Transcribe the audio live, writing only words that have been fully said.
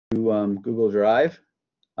Google Drive.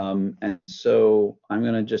 And so I'm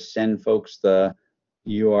going to just send folks the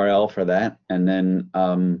URL for that, and then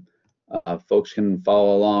folks can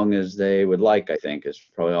follow along as they would like, I think, is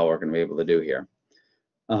probably all we're going to be able to do here.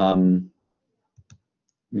 Let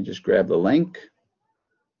me just grab the link.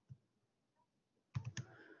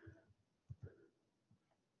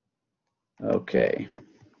 Okay.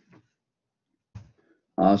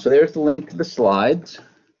 So there's the link to the slides.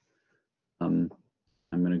 I'm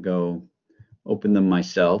going to go open them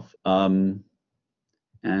myself, and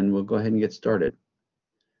we'll go ahead and get started.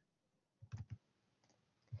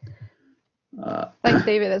 Thanks,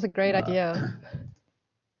 David. That's a great idea.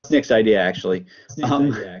 Nick's idea, actually.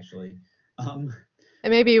 And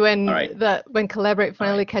maybe when when Collaborate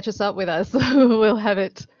finally catches up with us, we'll have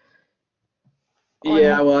it.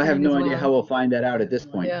 Yeah, well, I have no idea how we'll find that out at this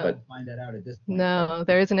point. Yeah. But no,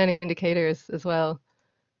 there isn't any indicators as well.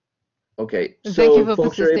 Okay, so thank you for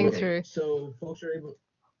persisting through. So folks are able.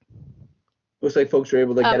 Looks like folks are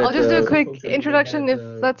able to get it. I'll just do a quick introduction,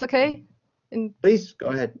 if that's okay. Please go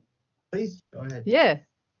ahead. Yeah,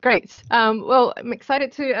 great. Well, I'm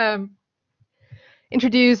excited to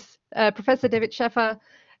introduce Professor David Shaffer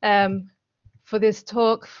for this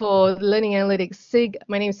talk for Learning Analytics SIG.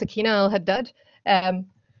 My name is Sakina Al-Haddad.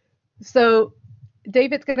 So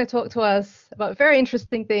David's going to talk to us about very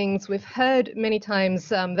interesting things. We've heard many times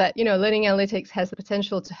that learning analytics has the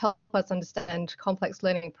potential to help us understand complex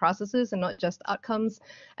learning processes and not just outcomes.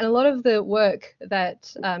 And a lot of the work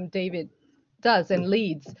that David does and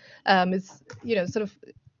leads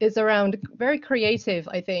is around very creative,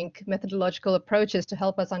 I think, methodological approaches to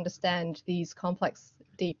help us understand these complex,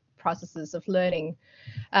 deep processes of learning.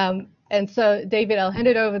 And so, David, I'll hand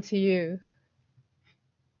it over to you.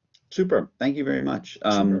 Super. Thank you very much.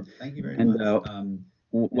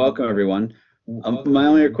 Welcome, everyone. My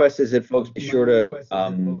only request is that folks be sure to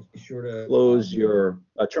close your,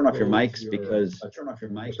 turn off your mics, because for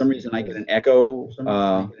some reason I get an echo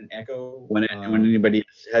when anybody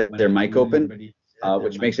has their mic open,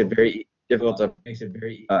 which makes it very difficult to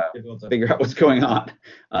figure out what's going on,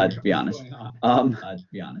 to be honest.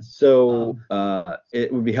 So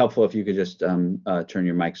it would be helpful if you could just turn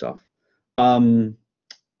your mics off.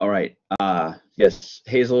 All right. Yes,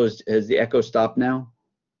 Hazel, has the echo stopped now?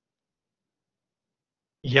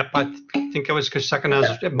 Yep, I think it was because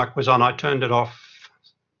Sakina's mic was on. I turned it off.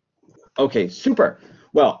 Okay, super.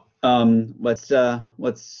 Well, let's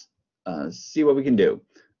see what we can do.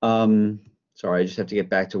 Sorry, I just have to get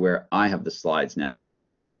back to where I have the slides now.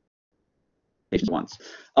 Once.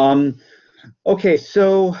 Okay,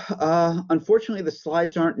 so unfortunately the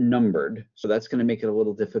slides aren't numbered, so that's going to make it a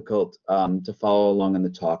little difficult to follow along in the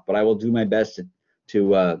talk, but I will do my best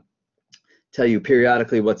to tell you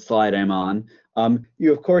periodically what slide I'm on.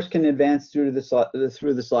 You of course can advance through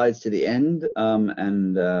the slides to the end,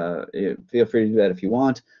 and feel free to do that if you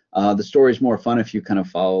want. The story is more fun if you kind of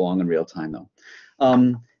follow along in real time, though.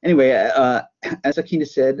 Anyway, as Sakina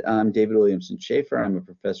said, I'm David Williamson Shaffer. I'm a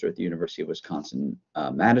professor at the University of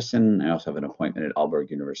Wisconsin-Madison. I also have an appointment at Aalborg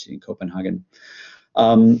University in Copenhagen.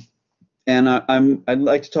 And I'd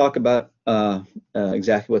like to talk about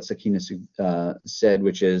exactly what Sakina said,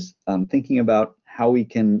 which is thinking about how we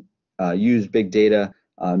can use big data,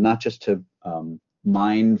 not just to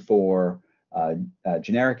mine for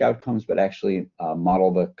generic outcomes, but actually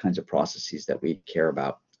model the kinds of processes that we care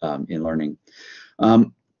about in learning.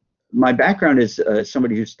 My background is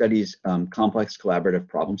somebody who studies complex collaborative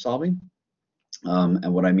problem solving.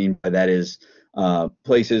 And what I mean by that is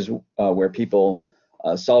places where people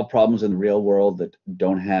solve problems in the real world that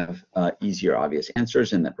don't have easy or obvious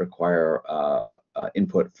answers and that require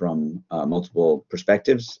input from multiple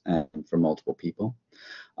perspectives and from multiple people.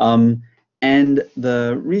 And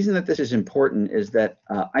the reason that this is important is that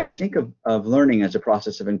I think of learning as a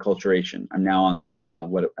process of enculturation. I'm now on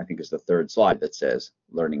what I think is the third slide that says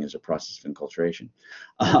learning is a process of enculturation.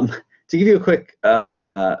 To give you a quick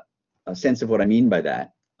sense of what I mean by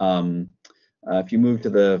that, if you move to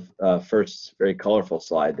the first very colorful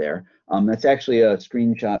slide there, that's actually a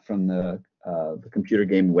screenshot from the computer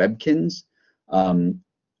game Webkinz,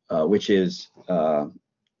 which is one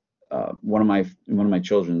of my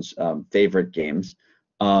children's favorite games.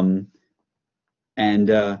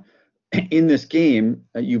 In this game,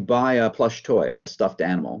 you buy a plush toy, a stuffed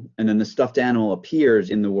animal, and then the stuffed animal appears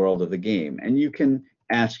in the world of the game. And you can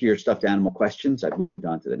ask your stuffed animal questions. I've moved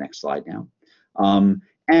on to the next slide now.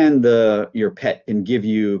 And your pet can give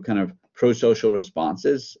you kind of pro-social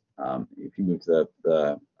responses. If you move to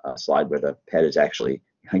the slide where the pet is actually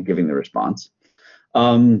giving the response.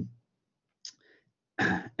 And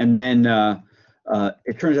then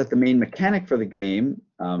it turns out the main mechanic for the game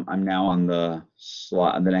I'm now on the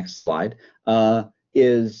slide, on the next slide,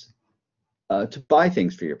 is to buy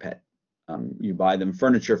things for your pet. You buy them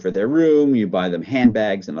furniture for their room, you buy them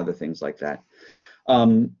handbags and other things like that.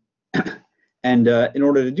 And in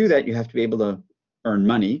order to do that, you have to be able to earn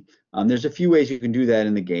money. There's a few ways you can do that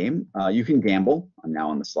in the game. You can gamble. I'm now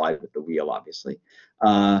on the slide with the wheel, obviously.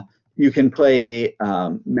 You can play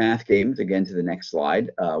math games, again, to the next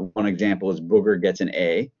slide. One example is Booger gets an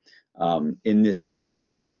A. In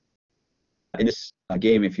this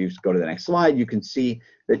game, if you go to the next slide, you can see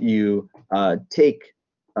that you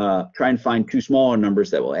try and find two smaller numbers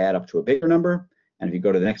that will add up to a bigger number. And if you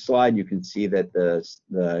go to the next slide, you can see that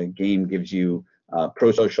the game gives you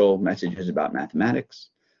pro-social messages about mathematics.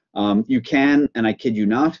 You can, and I kid you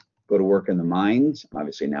not, go to work in the mines. I'm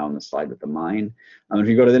obviously now on the slide with the mine. If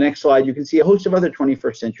you go to the next slide, you can see a host of other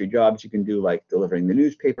 21st century jobs you can do, like delivering the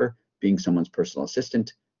newspaper, being someone's personal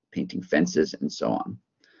assistant, painting fences, and so on.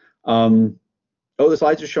 Oh, the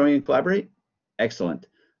slides are showing and collaborate? Excellent.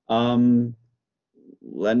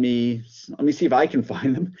 Let me see if I can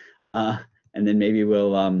find them, and then maybe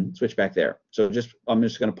we'll switch back there. So I'm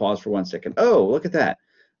just going to pause for 1 second. Oh, look at that.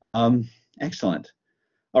 Excellent.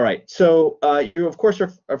 All right. So you of course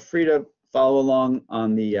are free to follow along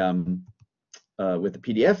on the with the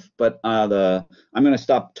PDF, but I'm going to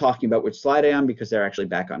stop talking about which slide I am because they're actually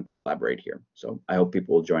back on Collaborate here. So I hope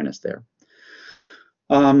people will join us there.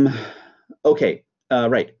 Okay.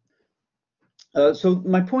 Right. So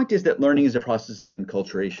my point is that learning is a process of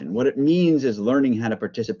enculturation. What it means is learning how to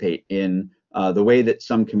participate in the way that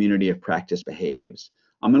some community of practice behaves.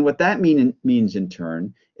 And what that means in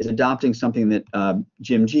turn is adopting something that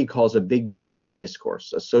Jim G calls a big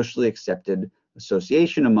discourse, a socially accepted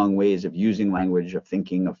association among ways of using language, of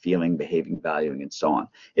thinking, of feeling, behaving, valuing, and so on.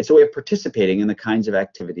 It's a way of participating in the kinds of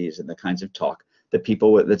activities and the kinds of talk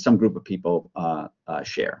that some group of people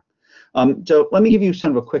share. So let me give you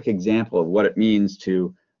sort of a quick example of what it means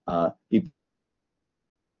to be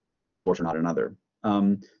or not another.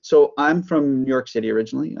 So I'm from New York City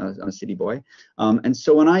originally. I'm a city boy. And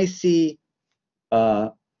so when I see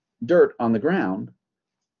dirt on the ground,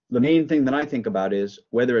 the main thing that I think about is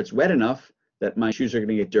whether it's wet enough that my shoes are going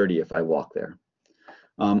to get dirty if I walk there.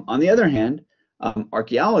 On the other hand,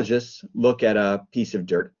 archaeologists look at a piece of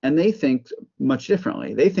dirt and they think much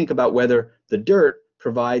differently. They think about whether the dirt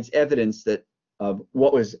provides evidence that of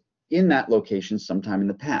what was in that location sometime in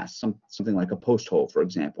the past, something like a post hole, for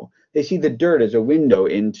example. They see the dirt as a window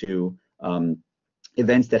into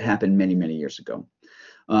events that happened many, many years ago.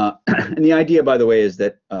 And the idea, by the way, is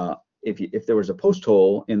that if there was a post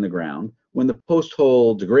hole in the ground, when the post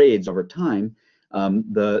hole degrades over time,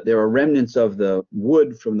 there are remnants of the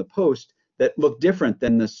wood from the post that look different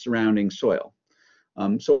than the surrounding soil.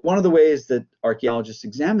 So one of the ways that archaeologists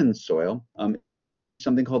examine the soil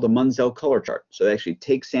something called a Munsell color chart. So they actually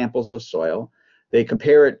take samples of soil, they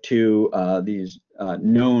compare it to these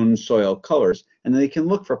known soil colors, and then they can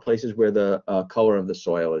look for places where the color of the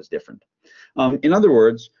soil is different. In other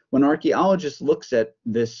words, when archaeologists looks at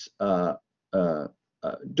this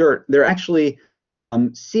dirt, they're actually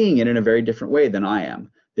seeing it in a very different way than I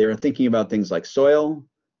am. They're thinking about things like soil,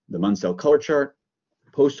 the Munsell color chart,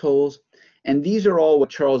 post holes, and these are all what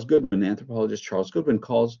Charles Goodwin, the anthropologist Charles Goodwin,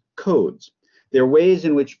 calls codes. They're ways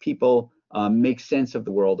in which people make sense of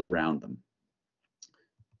the world around them.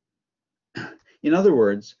 In other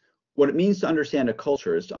words, what it means to understand a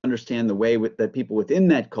culture is to understand the way that people within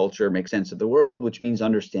that culture make sense of the world, which means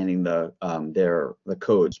understanding the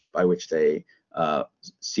codes by which they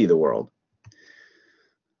see the world.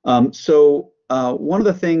 So one of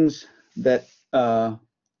the things that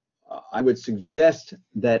I would suggest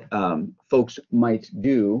that folks might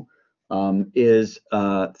do is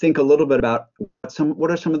think a little bit about what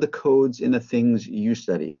are some of the codes in the things you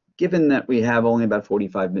study. Given that we have only about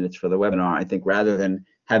 45 minutes for the webinar, I think rather than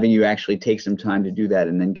having you actually take some time to do that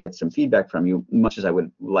and then get some feedback from you, much as I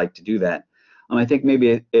would like to do that, I think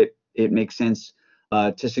maybe it makes sense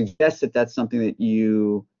to suggest that that's something that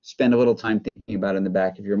you spend a little time thinking about in the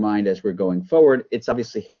back of your mind as we're going forward. It's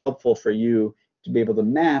obviously helpful for you to be able to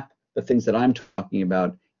map the things that I'm talking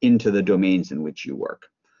about into the domains in which you work.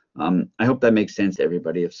 I hope that makes sense to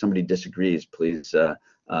everybody. If somebody disagrees, please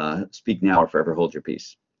speak now or forever hold your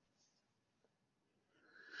peace.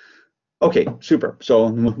 Okay, super. So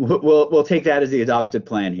we'll take that as the adopted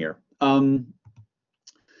plan here.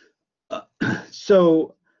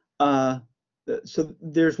 So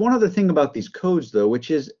there's one other thing about these codes, though,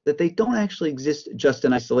 which is that they don't actually exist just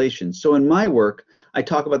in isolation. So in my work, I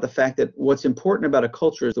talk about the fact that what's important about a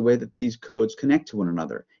culture is the way that these codes connect to one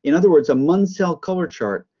another. In other words, a Munsell color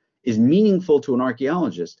chart is meaningful to an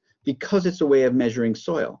archaeologist because it's a way of measuring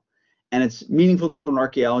soil. And it's meaningful to an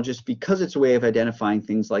archaeologist because it's a way of identifying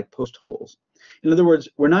things like post holes. In other words,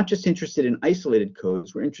 we're not just interested in isolated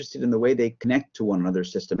codes, we're interested in the way they connect to one another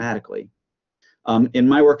systematically. In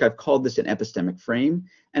my work, I've called this an epistemic frame,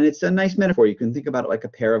 and it's a nice metaphor. You can think about it like a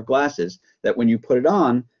pair of glasses that when you put it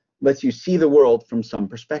on, lets you see the world from some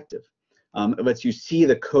perspective. It lets you see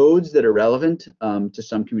the codes that are relevant to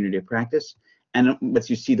some community of practice, and it lets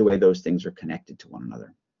you see the way those things are connected to one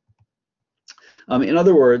another. In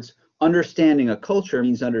other words, understanding a culture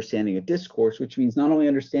means understanding a discourse, which means not only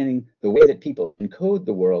understanding the way that people encode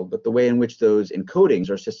the world, but the way in which those encodings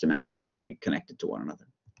are systematically connected to one another.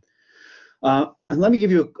 And let me give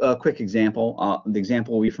you a quick example. The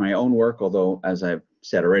example will be from my own work, although, as I've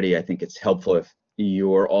said already, I think it's helpful if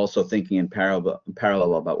you're also thinking in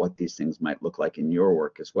parallel about what these things might look like in your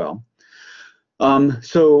work as well. One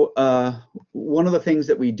of the things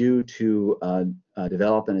that we do to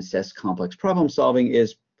develop and assess complex problem solving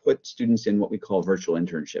is put students in what we call virtual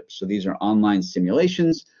internships. So these are online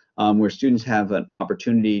simulations where students have an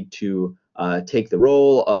opportunity to take the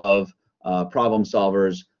role of problem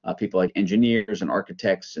solvers, people like engineers and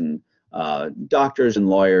architects and doctors and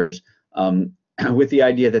lawyers, with the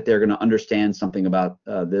idea that they're going to understand something about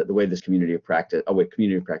the way this community of practice,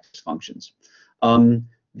 functions.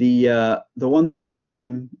 The one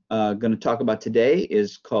I'm going to talk about today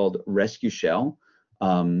is called Rescue Shell,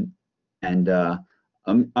 I'm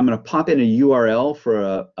going to pop in a URL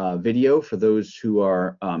for a video for those who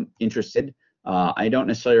are interested. I don't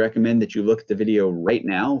necessarily recommend that you look at the video right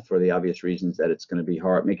now for the obvious reasons that it's going to be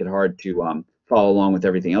hard, make it hard to follow along with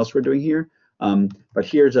everything else we're doing here. But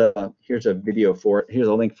here's a video for it. Here's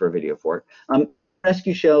a link for a video for it.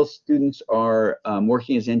 Rescue Shell students are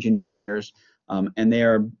working as engineers, and they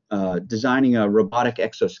are designing a robotic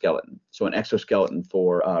exoskeleton, so an exoskeleton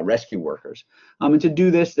for rescue workers. And to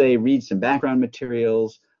do this, they read some background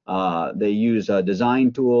materials. They use a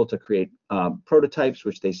design tool to create prototypes,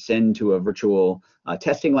 which they send to a virtual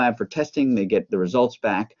testing lab for testing. They get the results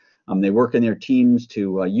back. They work in their teams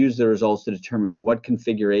to use the results to determine what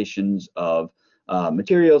configurations of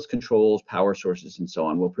materials, controls, power sources, and so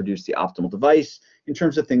on will produce the optimal device in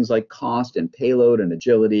terms of things like cost and payload and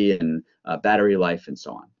agility and battery life and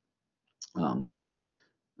so on.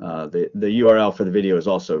 The URL for the video is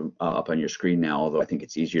also up on your screen now, although I think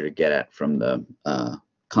it's easier to get at from the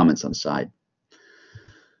comments on the side.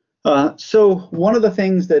 So one of the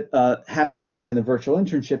things that happens in the virtual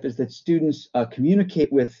internship is that students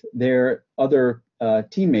communicate with their other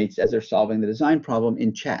teammates as they're solving the design problem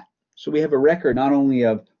in chat. So we have a record not only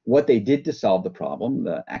of what they did to solve the problem,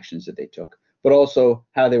 the actions that they took, but also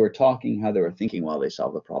how they were talking, how they were thinking while they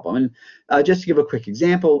solved the problem. And just to give a quick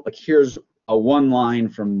example, like here's a one line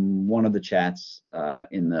from one of the chats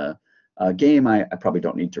in the game. I probably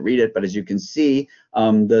don't need to read it, but as you can see,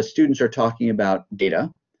 the students are talking about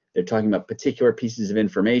data. They're talking about particular pieces of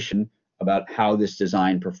information about how this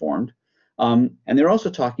design performed. And they're also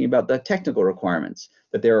talking about the technical requirements,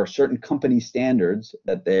 that there are certain company standards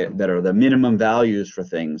that are the minimum values for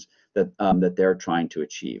things that, that they're trying to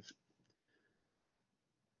achieve.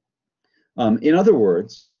 In other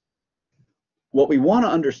words, what we want to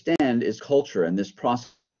understand is culture and this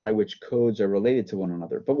process by which codes are related to one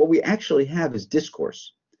another. But what we actually have is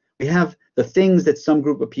discourse. We have the things that some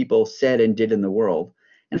group of people said and did in the world.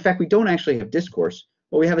 In fact, we don't actually have discourse.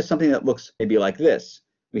 What we have is something that looks maybe like this.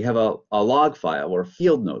 We have a log file or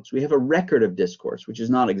field notes. We have a record of discourse, which is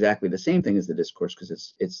not exactly the same thing as the discourse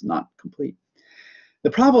because it's not complete.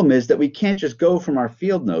 The problem is that we can't just go from our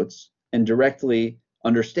field notes and directly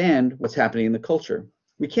understand what's happening in the culture.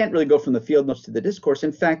 We can't really go from the field notes to the discourse.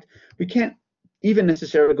 In fact, we can't even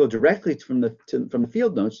necessarily go directly from the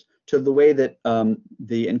field notes to the way that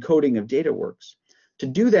the encoding of data works. To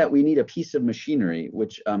do that, we need a piece of machinery,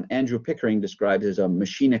 which Andrew Pickering describes as a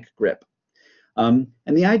machinic grip. And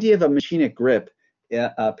the idea of a machinic grip,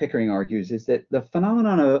 Pickering argues, is that the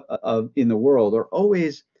phenomena in the world are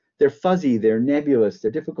always, they're fuzzy, they're nebulous,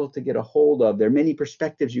 they're difficult to get a hold of. There are many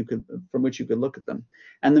perspectives from which you could look at them.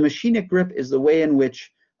 And the machinic grip is the way in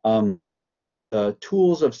which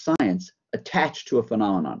tools of science attach to a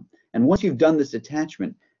phenomenon. And once you've done this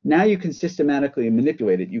attachment, now you can systematically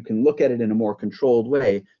manipulate it. You can look at it in a more controlled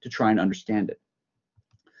way to try and understand it.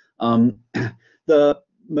 A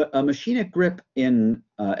machinic grip in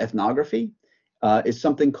ethnography is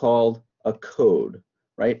something called a code,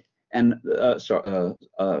 right? And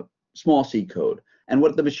small c code. And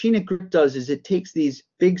what the machinic grip does is it takes these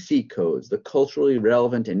big C codes, the culturally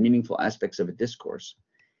relevant and meaningful aspects of a discourse,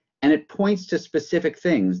 and it points to specific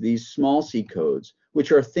things, these small c codes,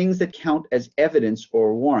 which are things that count as evidence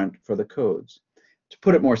or warrant for the codes. to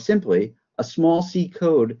put it more simply, a small c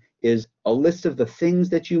code is a list of the things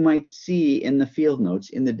that you might see in the field notes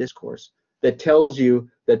in the discourse that tells you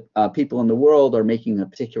that people in the world are making a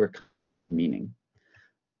particular meaning.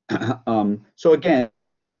 So again,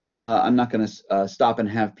 I'm not going to stop and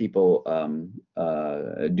have people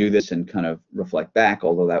do this and kind of reflect back,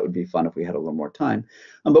 although that would be fun if we had a little more time.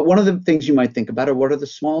 But one of the things you might think about are what are the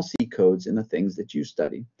small c codes in the things that you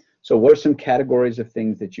study. So what are some categories of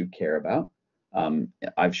things that you care about?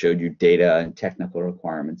 I've showed you data and technical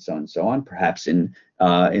requirements, so on and so on. Perhaps in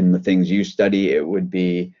the things you study, it would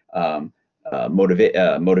be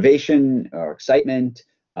motivation or excitement.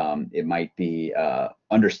 It might be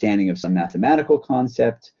understanding of some mathematical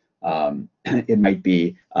concept. It might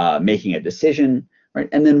be making a decision, right?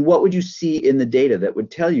 And then what would you see in the data that would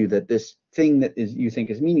tell you that this thing that you think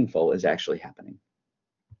is meaningful is actually happening?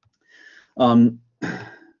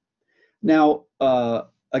 Now,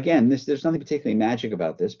 again, there's nothing particularly magic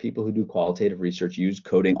about this. People who do qualitative research use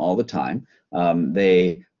coding all the time.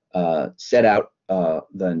 They set out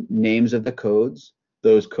the names of the codes.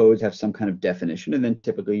 Those codes have some kind of definition, and then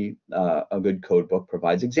typically a good code book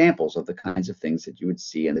provides examples of the kinds of things that you would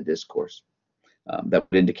see in the discourse that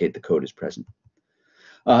would indicate the code is present.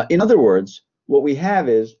 In other words, what we have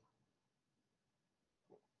is,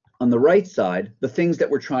 on the right side, the things that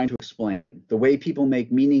we're trying to explain, the way people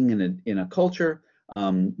make meaning in a culture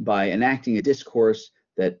by enacting a discourse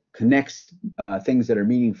that connects things that are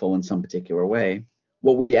meaningful in some particular way.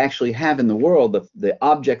 What we actually have in the world, the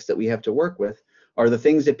objects that we have to work with, are the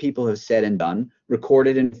things that people have said and done,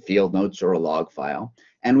 recorded in field notes or a log file.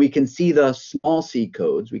 And we can see the small c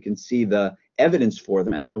codes, we can see the evidence for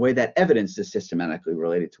them, and the way that evidence is systematically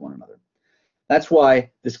related to one another. That's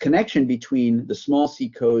why this connection between the small c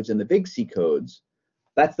codes and the big C codes,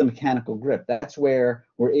 that's the mechanical grip. That's where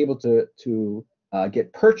we're able to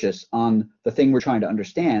get purchase on the thing we're trying to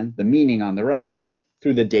understand, the meaning on the right,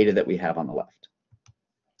 through the data that we have on the left.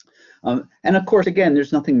 And of course, again,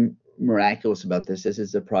 there's nothing miraculous about this. This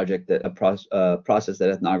is a project that process that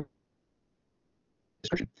ethnography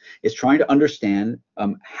is trying to understand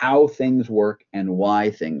how things work and why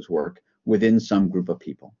things work within some group of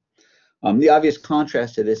people. The obvious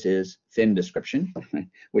contrast to this is thin description,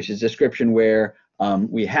 which is description where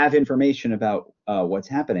we have information about what's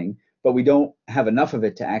happening, but we don't have enough of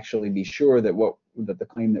it to actually be sure that that the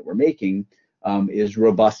claim that we're making is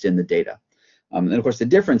robust in the data. And of course, the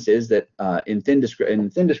difference is that in thin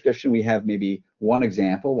description, we have maybe one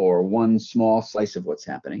example or one small slice of what's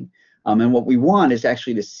happening. And what we want is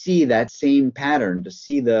actually to see that same pattern, to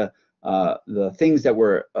see the things that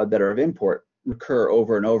are of import recur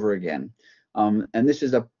over and over again. And this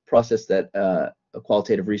is a process that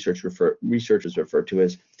qualitative researchers refer to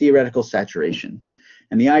as theoretical saturation.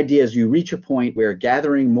 And the idea is you reach a point where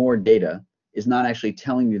gathering more data is not actually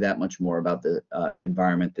telling you that much more about the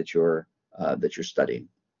environment that you're studying.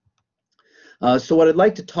 So what I'd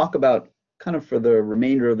like to talk about kind of for the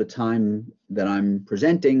remainder of the time that I'm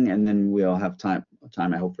presenting, and then we'll have time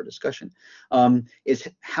I hope for discussion, is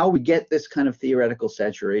how we get this kind of theoretical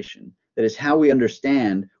saturation. That is how we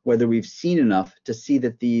understand whether we've seen enough to see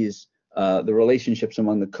that these the relationships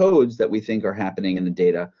among the codes that we think are happening in the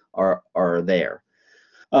data are there.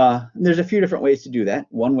 There's a few different ways to do that.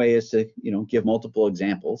 One way is to give multiple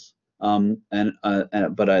examples, but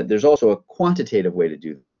there's also a quantitative way to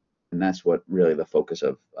do that, and that's what really the focus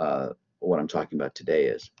of what I'm talking about today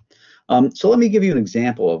is. So let me give you an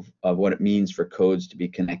example of what it means for codes to be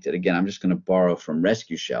connected. Again, I'm just going to borrow from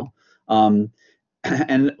Rescue Shell.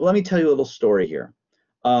 And let me tell you a little story here.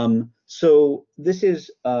 So this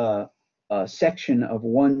is a section of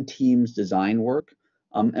one team's design work.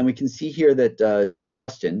 And we can see here that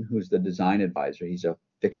Justin, who's the design advisor, he's a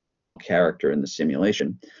fictional character in the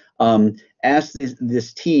simulation, asked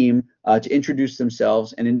this team to introduce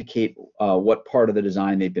themselves and indicate what part of the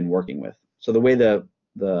design they've been working with. So the way the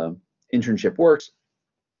internship works,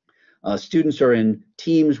 students are in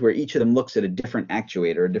teams where each of them looks at a different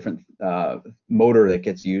actuator, a different motor that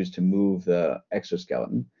gets used to move the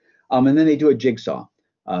exoskeleton. And then they do a jigsaw.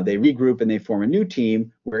 They regroup and they form a new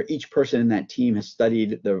team where each person in that team has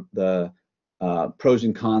studied the pros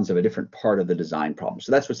and cons of a different part of the design problem.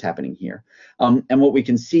 So that's what's happening here. And what we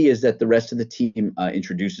can see is that the rest of the team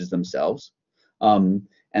introduces themselves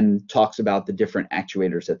and talks about the different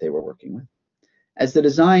actuators that they were working with. As the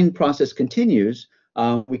design process continues,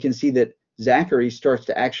 we can see that Zachary starts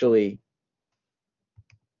to actually,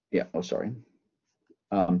 starts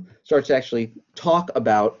to actually talk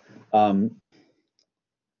about,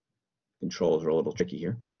 controls are a little tricky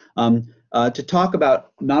here, to talk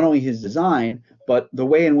about not only his design, but the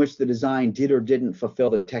way in which the design did or didn't fulfill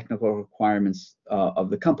the technical requirements of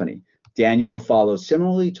the company. Daniel follows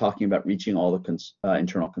similarly, talking about reaching all the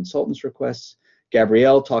internal consultants' requests.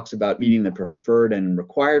 Gabrielle talks about meeting the preferred and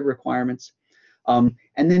required requirements. And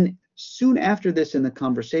then soon after this in the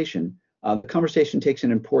conversation takes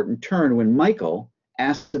an important turn when Michael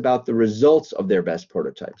asks about the results of their best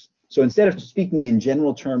prototypes. So instead of speaking in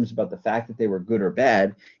general terms about the fact that they were good or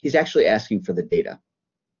bad, he's actually asking for the data.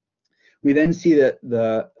 We then see that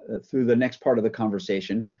through the next part of the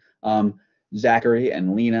conversation, Zachary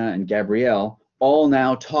and Lena and Gabrielle all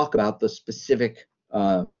now talk about the specific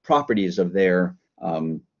properties of their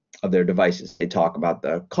devices. They talk about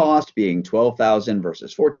the cost being 12,000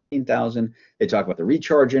 versus 14,000. They talk about the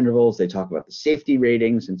recharge intervals. They talk about the safety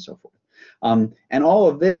ratings and so forth. And all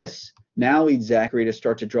of this now leads Zachary to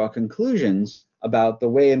start to draw conclusions about the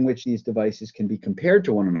way in which these devices can be compared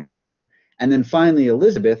to one another. And then finally,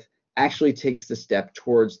 Elizabeth actually takes the step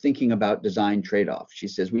towards thinking about design trade-offs. She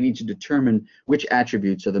says we need to determine which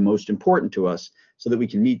attributes are the most important to us so that we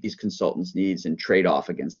can meet these consultants' needs and trade off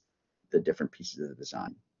against the different pieces of the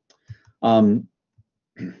design.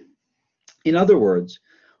 In other words,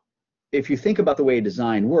 if you think about the way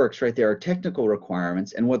design works, right, there are technical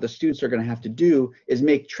requirements, and what the students are going to have to do is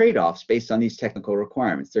make trade-offs based on these technical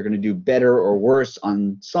requirements. They're going to do better or worse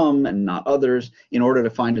on some and not others in order to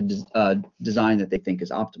find a design that they think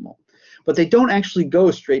is optimal. But they don't actually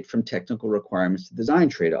go straight from technical requirements to design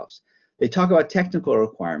trade-offs. They talk about technical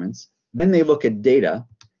requirements, then they look at data,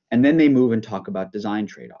 and then they move and talk about design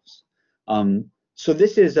trade-offs. So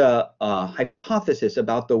this is a hypothesis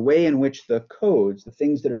about the way in which the codes, the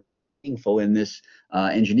things that are meaningful in this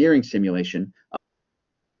engineering simulation, are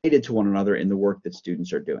related to one another in the work that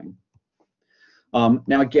students are doing.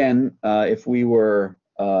 Now again, if we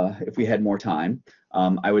had more time,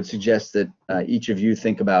 I would suggest that each of you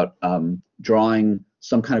think about drawing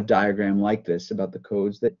some kind of diagram like this about the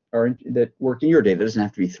codes that work in your data. It doesn't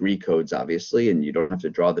have to be 3 codes, obviously, and you don't have to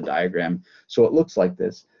draw the diagram so it looks like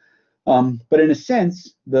this. But in a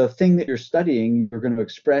sense, the thing that you're studying, you're going to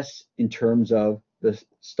express in terms of the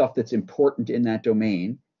stuff that's important in that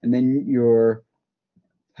domain, and then your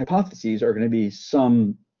hypotheses are going to be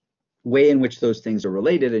some way in which those things are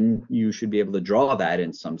related, and you should be able to draw that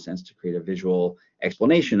in some sense to create a visual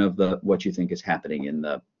explanation of what you think is happening in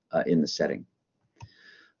the setting.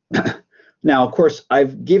 Now, of course,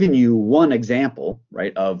 I've given you one example,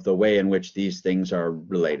 right, of the way in which these things are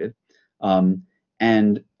related.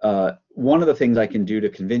 And one of the things I can do to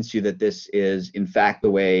convince you that this is, in fact,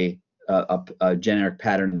 the way a generic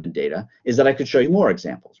pattern in data is that I could show you more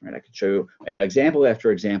examples, right? I could show you example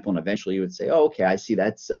after example, and eventually you would say, oh, okay, I see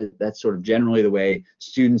that's sort of generally the way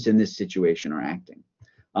students in this situation are acting.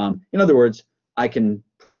 In other words, I can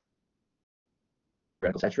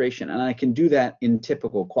saturation, and I can do that in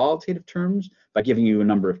typical qualitative terms by giving you a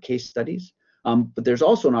number of case studies. But there's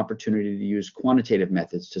also an opportunity to use quantitative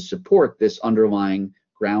methods to support this underlying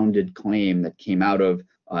grounded claim that came out of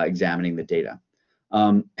examining the data.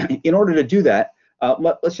 In order to do that,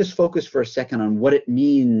 let's just focus for a second on what it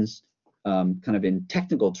means kind of in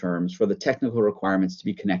technical terms for the technical requirements to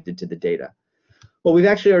be connected to the data. Well, we've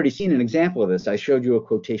actually already seen an example of this. I showed you a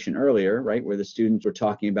quotation earlier, right, where the students were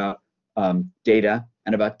talking about data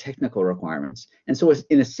and about technical requirements. And so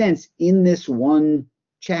in a sense, in this one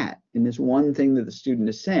chat, in this one thing that the student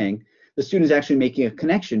is saying, the student is actually making a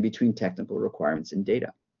connection between technical requirements and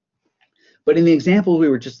data. But in the example we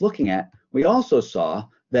were just looking at, we also saw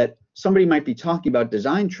that somebody might be talking about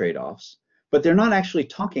design trade-offs, but they're not actually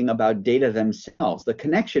talking about data themselves. The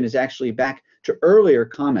connection is actually back to earlier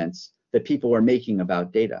comments that people are making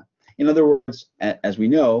about data. In other words, as we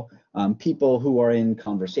know, people who are in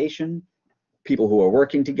conversation, people who are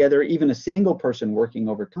working together, even a single person working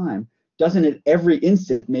over time, doesn't at every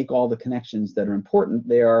instant make all the connections that are important.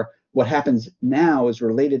 They are, what happens now is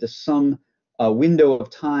related to some window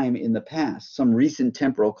of time in the past, some recent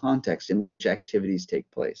temporal context in which activities take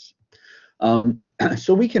place.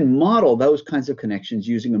 So we can model those kinds of connections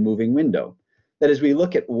using a moving window. That is, we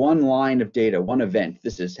look at one line of data, one event.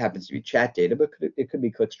 This happens to be chat data, but it could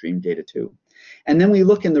be clickstream data too. And then we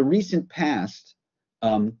look in the recent past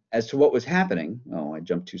as to what was happening. Oh, I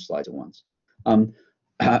jumped 2 slides at once.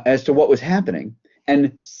 As to what was happening,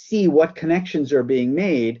 and see what connections are being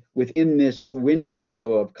made within this window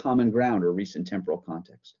of common ground or recent temporal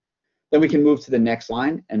context. Then we can move to the next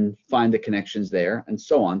line and find the connections there, and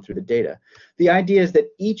so on through the data. The idea is that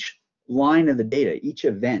each line of the data, each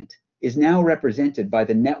event, is now represented by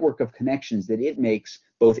the network of connections that it makes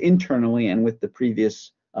both internally and with the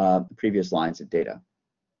previous lines of data.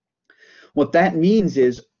 What that means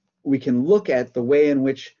is we can look at the way in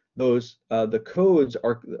which the codes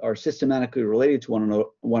are systematically related to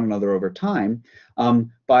one another over time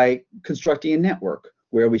by constructing a network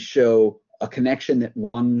where we show a connection that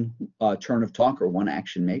one turn of talk or one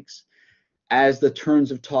action makes. As the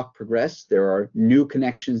turns of talk progress, there are new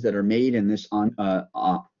connections that are made in this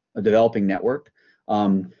a developing network.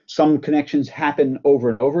 Some connections happen over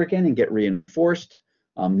and over again and get reinforced.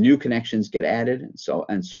 New connections get added,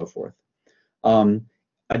 and so forth.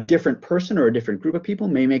 A different person or a different group of people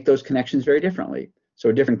may make those connections very differently. So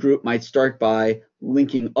a different group might start by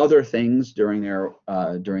linking other things during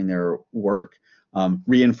their work,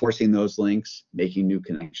 reinforcing those links, making new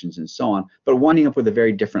connections, and so on, but winding up with a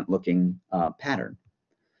very different looking pattern.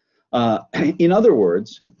 In other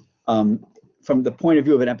words, from the point of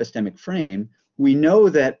view of an epistemic frame, we know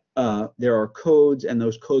that there are codes, and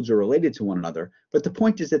those codes are related to one another, but the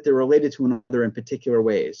point is that they're related to one another in particular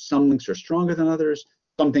ways. Some links are stronger than others,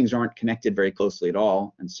 some things aren't connected very closely at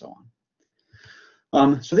all, and so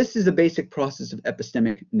on. So this is a basic process of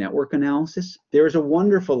epistemic network analysis. There is a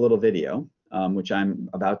wonderful little video, which I'm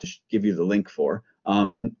about to give you the link for,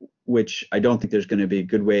 which I don't think there's going to be a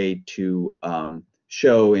good way to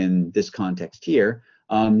show in this context here,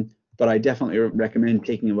 but I definitely recommend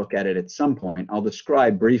taking a look at it at some point. I'll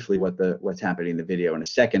describe briefly what's happening in the video in a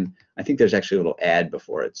second. I think there's actually a little ad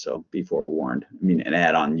before it, so be forewarned. I mean, an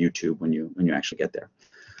ad on YouTube when you actually get there.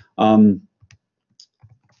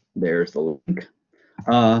 There's the link.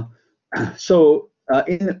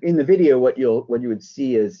 In the video, what you would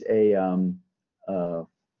see is a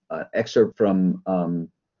excerpt from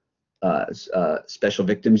Special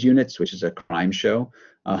Victims Units, which is a crime show,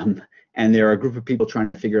 and there are a group of people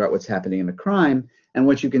trying to figure out what's happening in the crime. And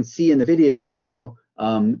what you can see in the video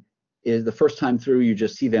is the first time through you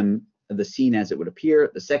just see the scene as it would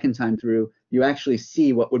appear. The second time through, you actually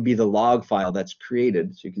see what would be the log file that's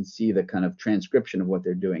created, so you can see the kind of transcription of what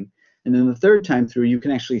they're doing. And then the third time through, you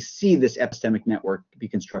can actually see this epistemic network be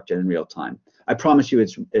constructed in real time. I promise you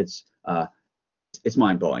it's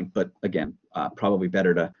mind-blowing, but again, probably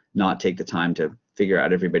better to not take the time to figure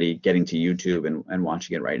out everybody getting to YouTube and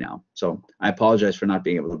watching it right now. So I apologize for not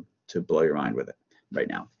being able to blow your mind with it right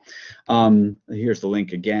now. Here's the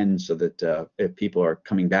link again, so that if people are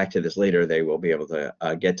coming back to this later, they will be able to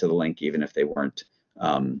get to the link even if they weren't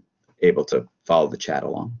able to follow the chat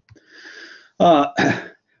along.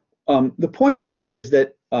 The point is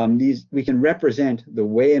that we can represent the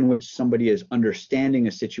way in which somebody is understanding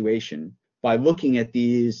a situation by looking at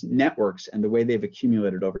these networks and the way they've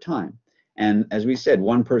accumulated over time. And as we said,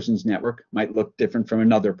 one person's network might look different from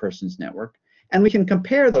another person's network. And we can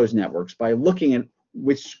compare those networks by looking at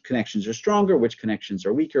which connections are stronger, which connections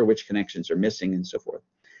are weaker, which connections are missing, and so forth.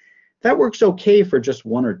 That works okay for just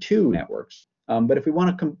one or two networks. But if we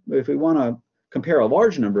want to compare a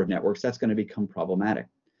large number of networks, that's going to become problematic.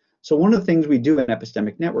 So one of the things we do in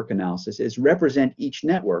epistemic network analysis is represent each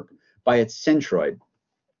network by its centroid.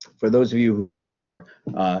 For those of you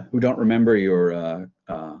who don't remember your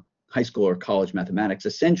high school or college mathematics, a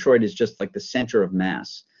centroid is just like the center of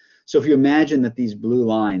mass. So if you imagine that these blue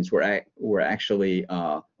lines were actually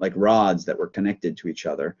like rods that were connected to each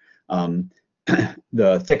other,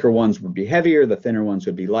 the thicker ones would be heavier, the thinner ones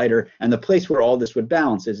would be lighter, and the place where all this would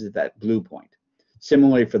balance is at that blue point.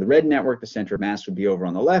 Similarly, for the red network, the center of mass would be over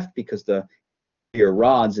on the left because the heavier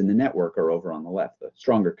rods in the network are over on the left, the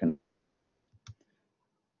stronger connection.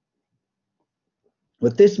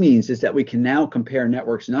 What this means is that we can now compare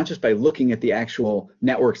networks not just by looking at the actual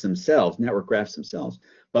networks themselves, network graphs themselves,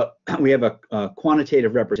 but we have a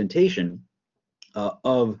quantitative representation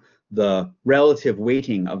of the relative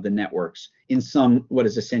weighting of the networks in what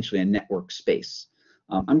is essentially a network space.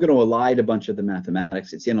 I'm going to elide a bunch of the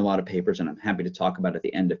mathematics. It's in a lot of papers, and I'm happy to talk about it at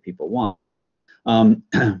the end if people want.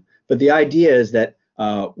 But the idea is that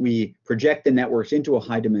we project the networks into a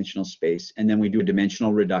high-dimensional space, and then we do a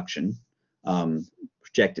dimensional reduction,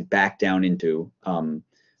 project it back down into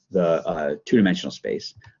the two-dimensional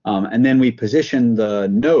space. And then we position the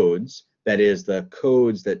nodes, that is the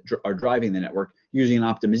codes that are driving the network, using an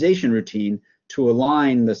optimization routine to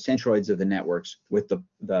align the centroids of the networks with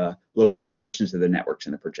the locations of the networks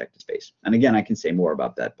in the projected space. And again, I can say more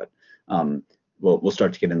about that, but we'll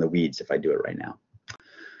start to get in the weeds if I do it right now.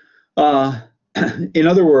 In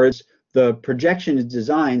other words, the projection is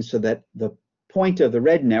designed so that the point of the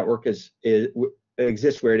red network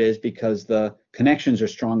exists where it is because the connections are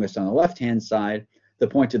strongest on the left-hand side. The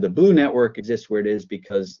point of the blue network exists where it is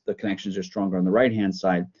because the connections are stronger on the right-hand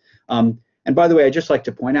side. And by the way, I'd just like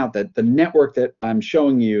to point out that the network that I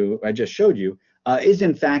just showed you, is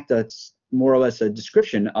in fact more or less a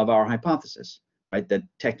description of our hypothesis. right? That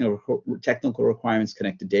technical requirements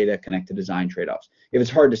connect to data, connect to design trade-offs. If it's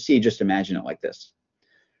hard to see, just imagine it like this,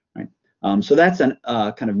 right? So that's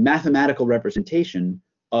a kind of mathematical representation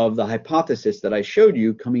of the hypothesis that I showed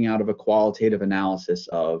you coming out of a qualitative analysis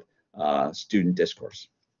of student discourse.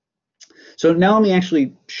 So now let me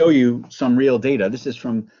actually show you some real data. This is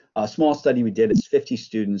from a small study we did. It's 50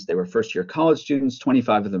 students. They were first-year college students.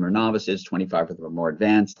 25 of them are novices. 25 of them are more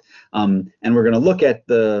advanced. And we're going to look at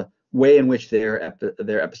the way in which their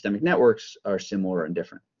epistemic networks are similar and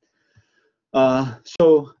different.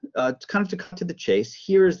 So kind of to cut to the chase,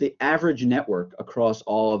 here is the average network across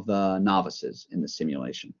all of the novices in the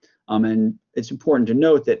simulation. And it's important to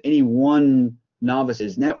note that any one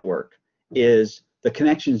novice's network is the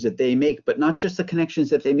connections that they make, but not just the connections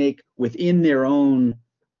that they make within their own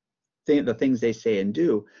the things they say and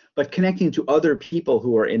do, but connecting to other people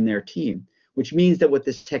who are in their team, which means that what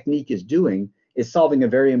this technique is doing is solving a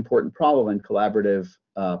very important problem in collaborative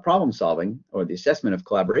problem solving, or the assessment of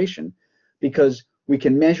collaboration, because we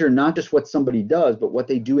can measure not just what somebody does, but what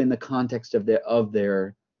they do in the context of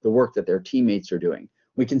the work that their teammates are doing.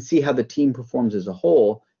 We can see how the team performs as a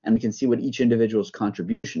whole, and we can see what each individual's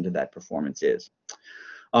contribution to that performance is.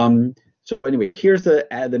 So anyway, here's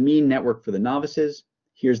the mean network for the novices.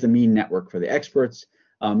 Here's the mean network for the experts.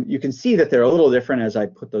 You can see that they're a little different as I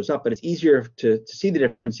put those up, but it's easier to see the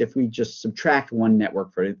difference if we just subtract one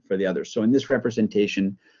network for the other. So in this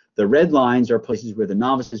representation, the red lines are places where the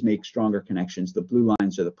novices make stronger connections. The blue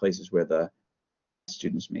lines are the places where the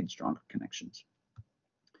students made stronger connections.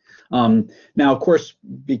 Now, of course,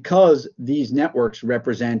 because these networks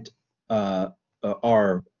represent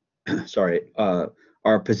our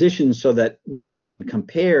positions so that we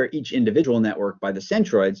compare each individual network by the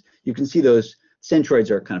centroids, you can see those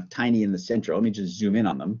centroids are kind of tiny in the center. Let me just zoom in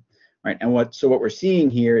on them, right? And what we're seeing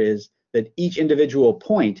here is that each individual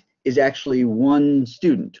point is actually one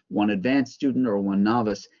student, one advanced student or one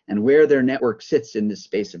novice, and where their network sits in this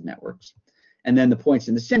space of networks. And then the points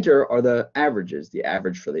in the center are the averages, the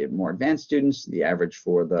average for the more advanced students, the average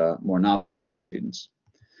for the more novice students.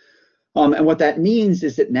 And what that means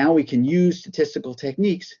is that now we can use statistical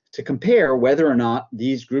techniques to compare whether or not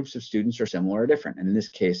these groups of students are similar or different. And in this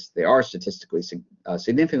case, they are statistically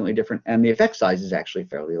significantly different, and the effect size is actually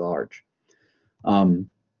fairly large.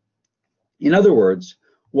 In other words,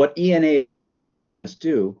 what ENA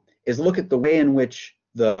do is look at the way in which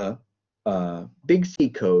the big C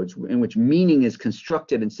codes, in which meaning is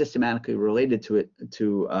constructed and systematically related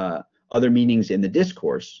to other meanings in the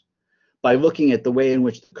discourse, by looking at the way in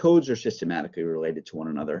which the codes are systematically related to one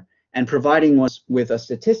another, and providing us with a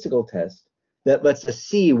statistical test that lets us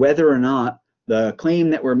see whether or not the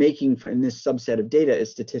claim that we're making in this subset of data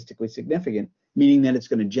is statistically significant, meaning that it's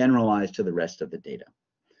going to generalize to the rest of the data.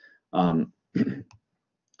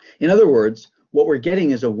 In other words, what we're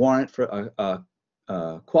getting is a warrant for a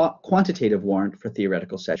quantitative warrant for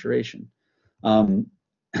theoretical saturation.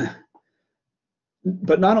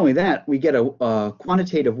 But not only that, we get a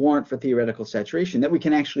quantitative warrant for theoretical saturation that we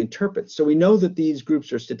can actually interpret. So we know that these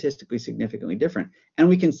groups are statistically significantly different, and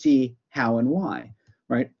we can see how and why,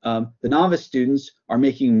 right? The novice students are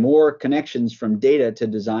making more connections from data to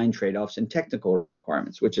design trade-offs and technical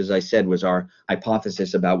requirements, which, as I said, was our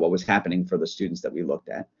hypothesis about what was happening for the students that we looked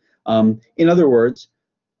at. In other words,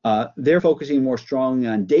 they're focusing more strongly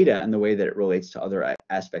on data and the way that it relates to other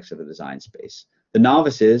aspects of the design space. The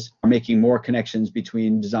novices are making more connections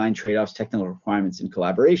between design trade-offs, technical requirements, and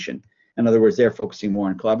collaboration. In other words, they're focusing more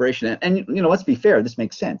on collaboration. And you know, let's be fair, this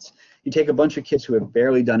makes sense. You take a bunch of kids who have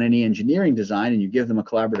barely done any engineering design and you give them a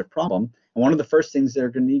collaborative problem, and one of the first things they're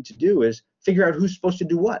going to need to do is figure out who's supposed to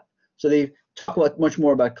do what. So they talk much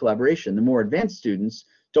more about collaboration. The more advanced students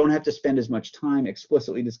don't have to spend as much time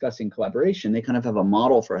explicitly discussing collaboration. They kind of have a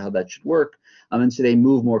model for how that should work, and so they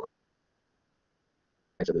move more to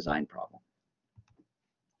the design problem.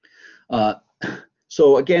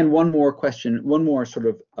 So again, one more question, one more sort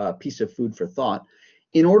of piece of food for thought.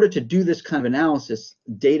 In order to do this kind of analysis,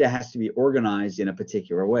 data has to be organized in a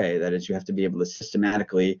particular way. That is, you have to be able to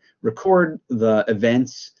systematically record the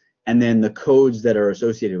events and then the codes that are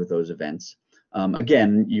associated with those events.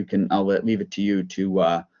 Again, I'll leave it to you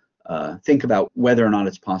to think about whether or not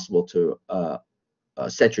it's possible to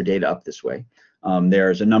set your data up this way.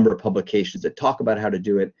 There's a number of publications that talk about how to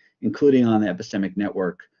do it, including on the Epistemic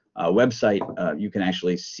Network website. You can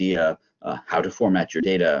actually see how to format your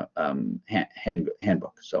data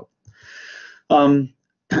handbook. So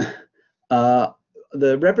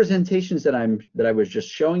the representations that I was just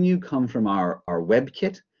showing you come from our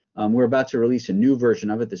WebKit. We're about to release a new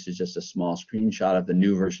version of it. This is just a small screenshot of the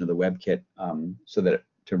new version of the WebKit, so that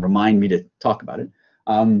to remind me to talk about it.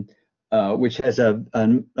 which has a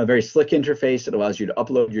very slick interface that allows you to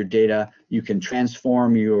upload your data. You can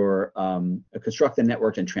transform your, construct the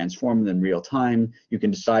network and transform them in real time. You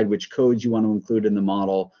can decide which codes you want to include in the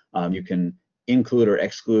model. You can include or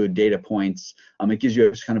exclude data points. It gives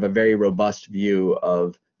you kind of a very robust view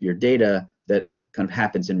of your data that kind of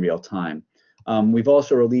happens in real time. We've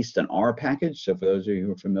also released an R package. So for those of you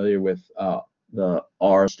who are familiar with the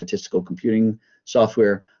R statistical computing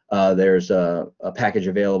software, there's a package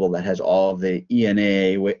available that has all of the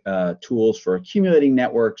ENA tools for accumulating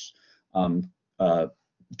networks,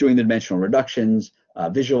 doing the dimensional reductions,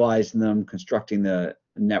 visualizing them, constructing the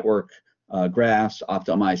network graphs,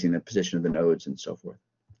 optimizing the position of the nodes, and so forth.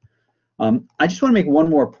 I just want to make one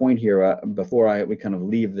more point here before we kind of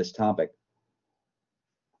leave this topic.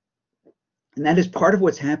 And that is part of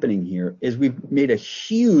what's happening here is we've made a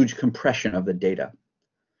huge compression of the data.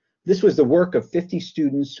 This was the work of 50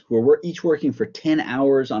 students who were each working for 10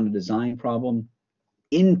 hours on a design problem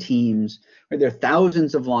in teams, where there are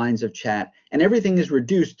thousands of lines of chat, and everything is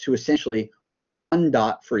reduced to essentially one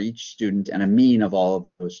dot for each student and a mean of all of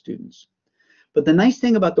those students. But the nice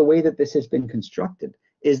thing about the way that this has been constructed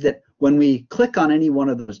is that when we click on any one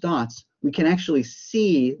of those dots, we can actually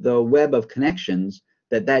see the web of connections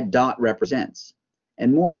that that dot represents.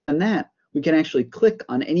 And more than that, we can actually click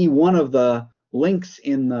on any one of the links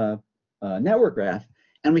in the network graph,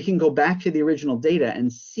 and we can go back to the original data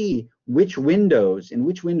and see in which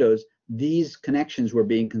windows these connections were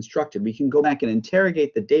being constructed. We can go back and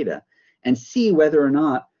interrogate the data and see whether or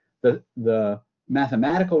not the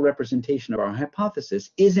mathematical representation of our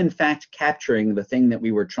hypothesis is in fact capturing the thing that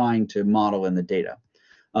we were trying to model in the data.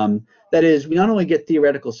 That is, we not only get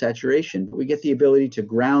theoretical saturation, but we get the ability to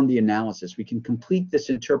ground the analysis. We can complete this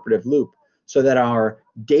interpretive loop so that our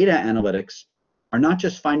data analytics are not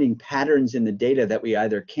just finding patterns in the data that we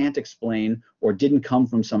either can't explain or didn't come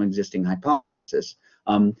from some existing hypothesis.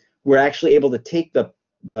 We're actually able to take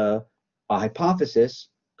a hypothesis,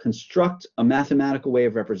 construct a mathematical way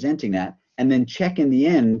of representing that, and then check in the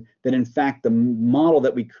end that in fact the model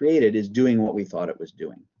that we created is doing what we thought it was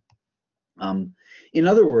doing. In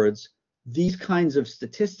other words, these kinds of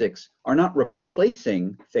statistics are not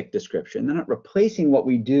replacing thick description. They're not replacing what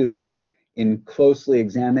we do in closely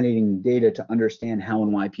examining data to understand how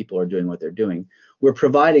and why people are doing what they're doing. We're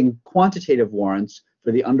providing quantitative warrants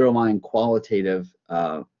for the underlying qualitative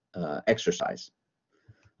exercise,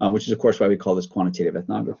 which is of course why we call this quantitative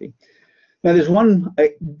ethnography. Now there's one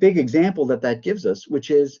big example that gives us, which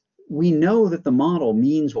is we know that the model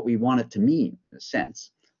means what we want it to mean, in a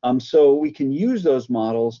sense. So we can use those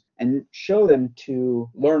models and show them to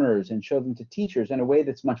learners and show them to teachers in a way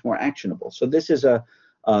that's much more actionable. So this is a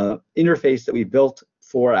interface that we built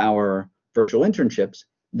for our virtual internships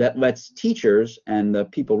that lets teachers and the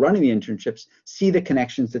people running the internships see the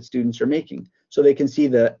connections that students are making. So they can see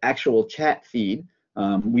the actual chat feed.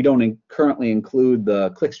 We don't currently include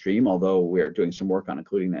the clickstream, although we're doing some work on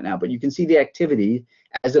including that now, but you can see the activity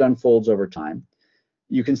as it unfolds over time.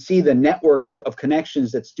 You can see the network of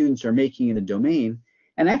connections that students are making in the domain,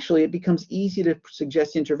 and actually it becomes easy to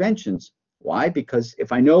suggest interventions. Why? Because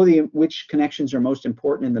if I know which connections are most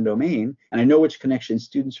important in the domain, and I know which connections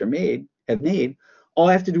students have made, all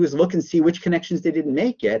I have to do is look and see which connections they didn't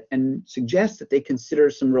make yet and suggest that they consider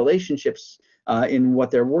some relationships in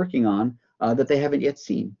what they're working on that they haven't yet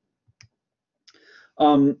seen.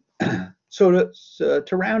 So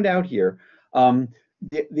to round out here,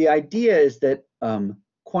 the idea is that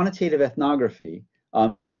quantitative ethnography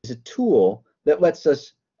is a tool that lets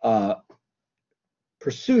us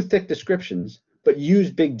pursue thick descriptions, but use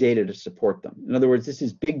big data to support them. In other words, this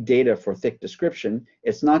is big data for thick description.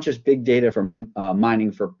 It's not just big data for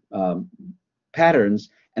mining for patterns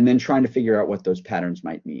and then trying to figure out what those patterns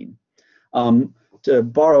might mean. To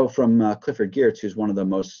borrow from Clifford Geertz, who's one of the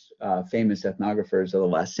most famous ethnographers of the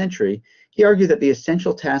last century, he argued that the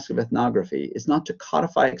essential task of ethnography is not to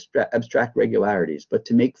codify abstract regularities, but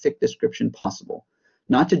to make thick description possible,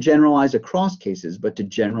 not to generalize across cases, but to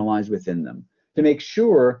generalize within them, to make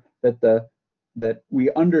sure that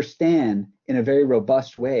we understand in a very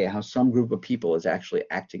robust way how some group of people is actually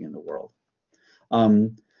acting in the world.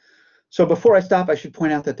 So before I stop, I should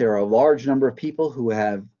point out that there are a large number of people who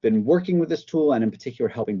have been working with this tool and in particular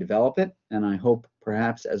helping develop it. And I hope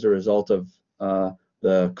perhaps as a result of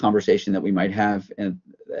the conversation that we might have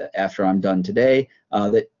after I'm done today,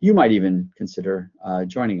 that you might even consider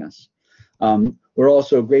joining us. We're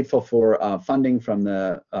also grateful for funding from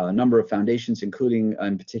the number of foundations, including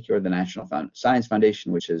in particular the National Science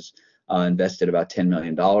Foundation, which has invested about $10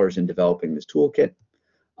 million in developing this toolkit.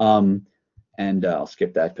 And I'll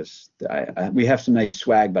skip that because we have some nice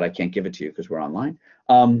swag, but I can't give it to you because we're online.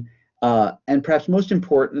 And perhaps most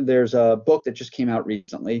important, there's a book that just came out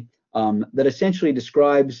recently that essentially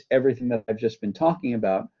describes everything that I've just been talking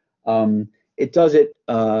about. It does it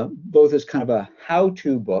both as kind of a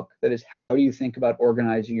how-to book, that is, how do you think about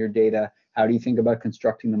organizing your data? How do you think about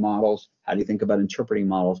constructing the models? How do you think about interpreting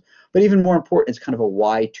models? But even more important, it's kind of a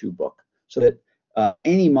why-to book, so that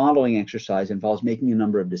any modeling exercise involves making a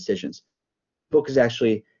number of decisions. The book is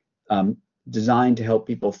actually designed to help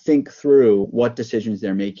people think through what decisions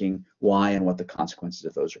they're making, why, and what the consequences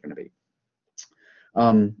of those are going to be.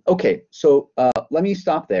 Okay, so let me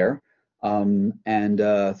stop there and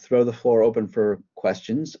throw the floor open for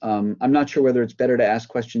questions. I'm not sure whether it's better to ask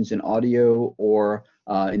questions in audio or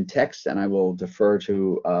in text, and I will defer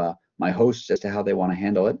to my hosts as to how they want to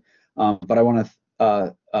handle it. But I want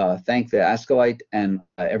to thank the ASCILITE and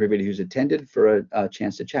everybody who's attended for a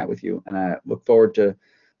chance to chat with you, and I look forward to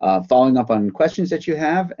following up on questions that you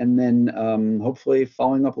have, and then hopefully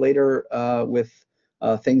following up later with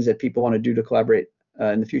things that people want to do to collaborate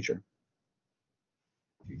in the future.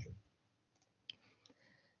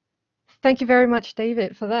 Thank you very much,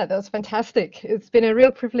 David, for that. That was fantastic. It's been a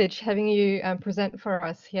real privilege having you present for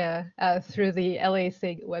us here through the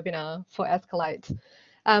LA-SIG webinar for ASCILITE.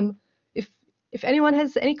 If anyone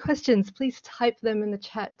has any questions, please type them in the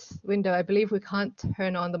chat window. I believe we can't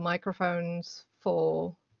turn on the microphones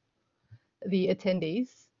for the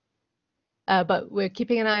attendees, but we're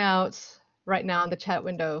keeping an eye out right now in the chat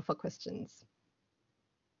window for questions.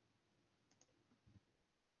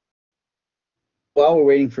 While we're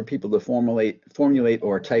waiting for people to formulate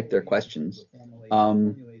or type their questions, I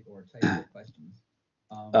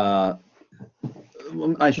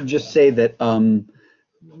should just say that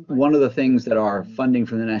one of the things that our funding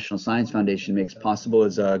from the National Science Foundation makes possible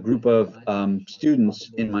is a group of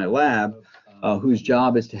students in my lab whose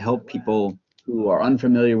job is to help people who are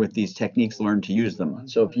unfamiliar with these techniques learn to use them.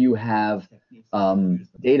 So if you have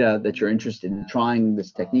data that you're interested in trying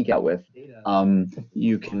this technique out with,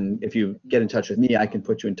 you can, if you get in touch with me, I can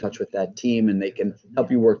put you in touch with that team, and they can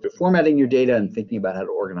help you work through formatting your data and thinking about how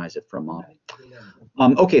to organize it for a model.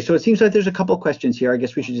 Okay, so it seems like there's a couple questions here. I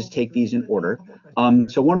guess we should just take these in order.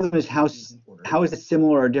 So one of them is how is it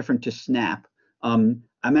similar or different to SNAP? I'm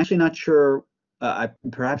actually not sure.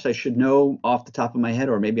 Perhaps I should know off the top of my head,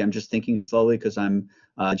 or maybe I'm just thinking slowly because I'm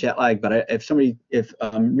jet lagged. But if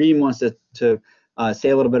Reem wants to say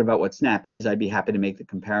a little bit about what SNAP is, I'd be happy to make the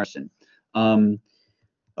comparison.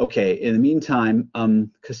 Okay, in the meantime,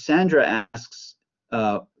 Cassandra asks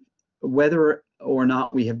whether or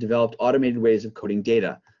not we have developed automated ways of coding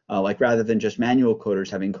data, like rather than just manual coders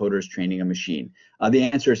having coders training a machine. The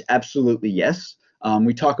answer is absolutely yes.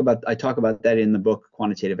 I talk about that in the book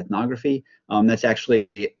Quantitative Ethnography. That's actually,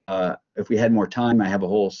 if we had more time, I have a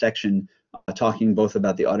whole section talking both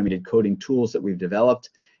about the automated coding tools that we've developed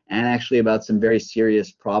and actually about some very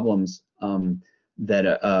serious problems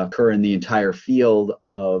that occur in the entire field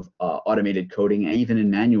of automated coding and even in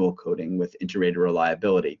manual coding with inter-rater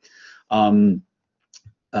reliability. The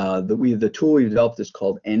tool we've developed is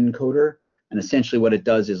called encoder, and essentially what it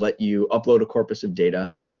does is let you upload a corpus of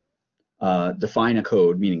data, define a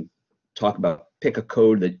code, meaning pick a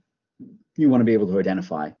code that you want to be able to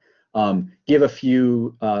identify, give a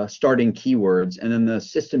few starting keywords, and then the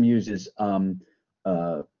system uses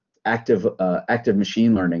active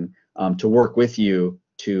machine learning to work with you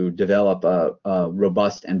to develop a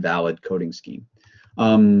robust and valid coding scheme.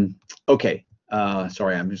 Okay,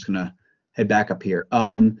 sorry, I'm just gonna head back up here.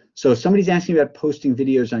 So somebody's asking about posting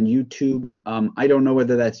videos on YouTube. I don't know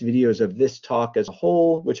whether that's videos of this talk as a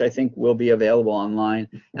whole, which I think will be available online.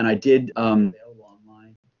 And I did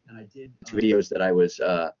videos that I was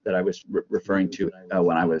referring to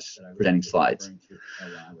when I was presenting slides.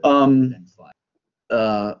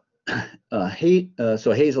 So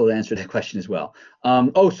Hazel answered that question as well.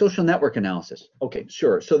 Oh, social network analysis. Okay,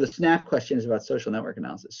 sure. So the SNAP question is about social network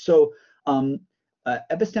analysis. So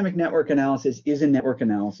epistemic network analysis is a network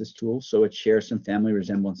analysis tool, so it shares some family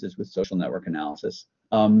resemblances with social network analysis.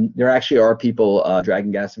 There actually are people,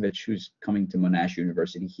 Dragan Gasevich, who's coming to Monash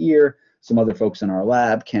University here, some other folks in our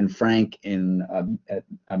lab, Ken Frank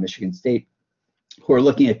at Michigan State, who are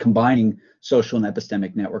looking at combining social and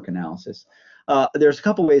epistemic network analysis. There's a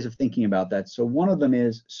couple ways of thinking about that. So one of them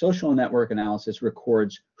is social network analysis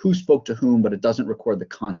records who spoke to whom, but it doesn't record the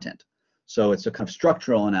content. So it's a kind of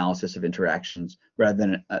structural analysis of interactions rather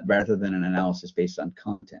than an analysis based on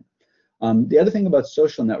content. The other thing about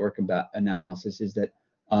social network analysis is that,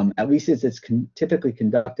 at least as it's typically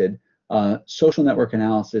conducted, social network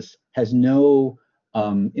analysis has no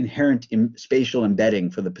inherent spatial embedding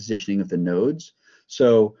for the positioning of the nodes.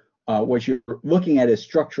 So what you're looking at is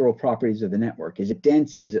structural properties of the network. Is it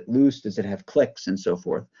dense? Is it loose? Does it have cliques and so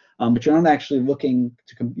forth? But you're not actually looking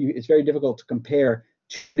to, it's very difficult to compare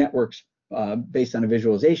two networks based on a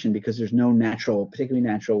visualization because there's no particularly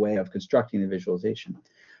natural way of constructing the visualization.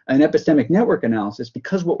 An epistemic network analysis,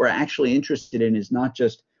 because what we're actually interested in is not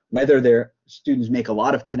just whether their students make a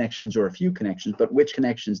lot of connections or a few connections, but which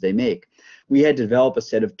connections they make. We had to develop a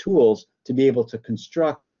set of tools to be able to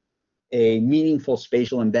construct a meaningful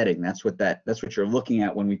spatial embedding. That's what you're looking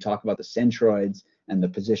at when we talk about the centroids and the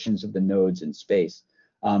positions of the nodes in space.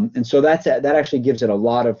 And so that actually gives it a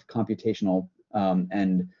lot of computational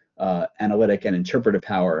and analytic and interpretive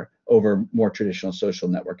power over more traditional social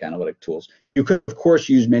network analytic tools. You could, of course,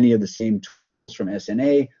 use many of the same tools from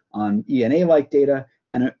SNA on ENA-like data,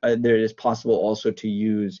 and there is possible also to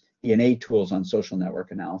use ENA tools on social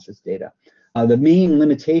network analysis data. The main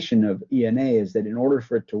limitation of ENA is that in order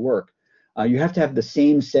for it to work, you have to have the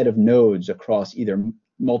same set of nodes across either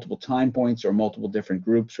multiple time points or multiple different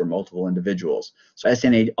groups or multiple individuals. So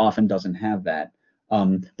SNA often doesn't have that.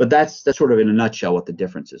 But that's sort of in a nutshell what the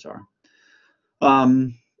differences are.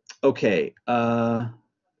 Okay,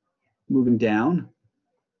 moving down.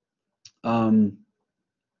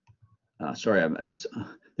 Sorry,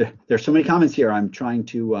 there's so many comments here. I'm trying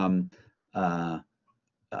to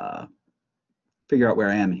figure out where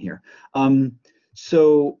I am here.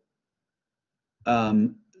 So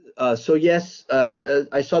yes,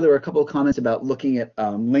 I saw there were a couple of comments about looking at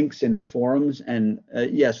links in forums, and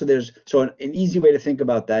yeah, so an easy way to think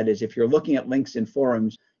about that is if you're looking at links in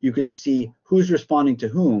forums, you could see who's responding to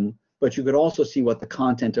whom, but you could also see what the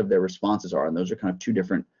content of their responses are, and those are kind of two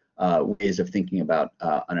different ways of thinking about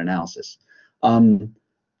an analysis.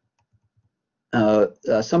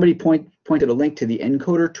 Somebody pointed a link to the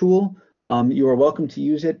encoder tool. You are welcome to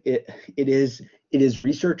use it. It is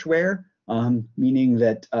researchware. Meaning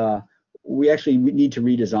that we actually need to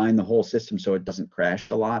redesign the whole system so it doesn't crash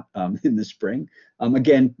a lot in the spring.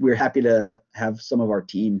 Again, we're happy to have some of our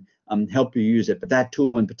team help you use it, but that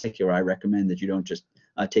tool in particular, I recommend that you don't just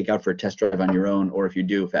take out for a test drive on your own, or if you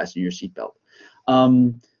do, fasten your seatbelt.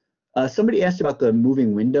 Somebody asked about the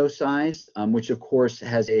moving window size, which of course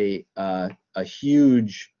has a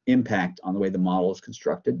huge impact on the way the model is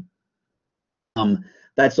constructed.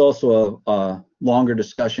 That's also a longer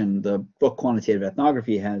discussion. The book Quantitative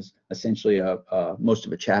Ethnography has essentially most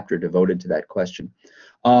of a chapter devoted to that question.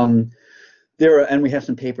 And we have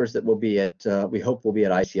some papers that will be at, we hope will be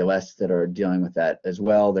at ICLS that are dealing with that as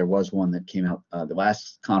well. There was one that came out the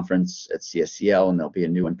last conference at CSCL, and there'll be a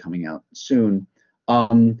new one coming out soon.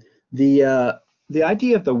 The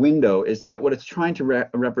idea of the window is what it's trying to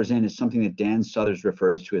represent is something that Dan Suthers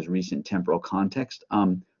refers to as recent temporal context.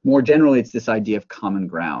 More generally, it's this idea of common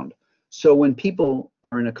ground. So when people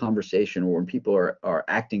are in a conversation or when people are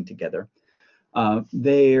acting together,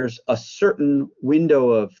 there's a certain window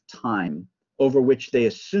of time over which they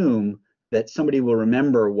assume that somebody will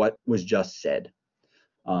remember what was just said.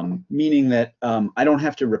 Meaning that I don't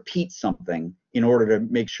have to repeat something in order to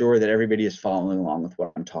make sure that everybody is following along with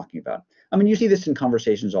what I'm talking about. I mean, you see this in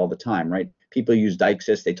conversations all the time, right? People use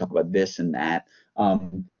deixis, they talk about this and that,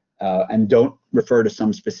 and don't refer to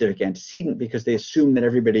some specific antecedent because they assume that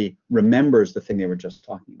everybody remembers the thing they were just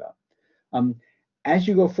talking about. As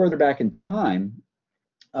you go further back in time,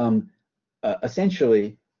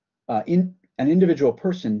 essentially, an individual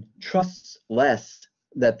person trusts less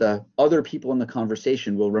that the other people in the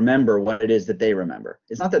conversation will remember what it is that they remember.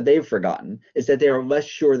 It's not that they've forgotten, it's that they are less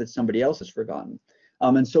sure that somebody else has forgotten.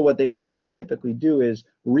 And so what they typically do is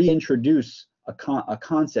reintroduce a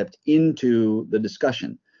concept into the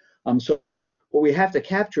discussion. So what we have to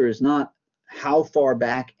capture is not how far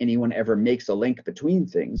back anyone ever makes a link between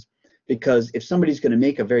things, because if somebody's going to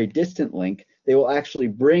make a very distant link, they will actually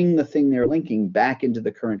bring the thing they're linking back into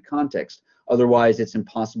the current context. Otherwise, it's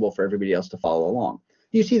impossible for everybody else to follow along.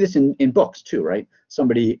 You see this in books too, right?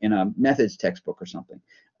 Somebody in a methods textbook or something.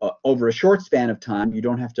 Over a short span of time, you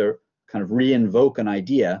don't have to kind of re-invoke an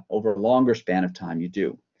idea. Over a longer span of time, you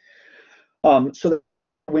do. So the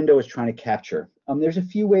window is trying to capture. There's a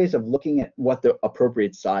few ways of looking at what the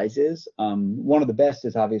appropriate size is. One of the best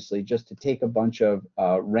is obviously just to take a bunch of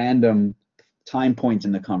random time points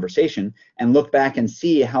in the conversation and look back and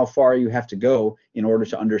see how far you have to go in order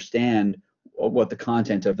to understand what the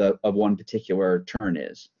content of one particular turn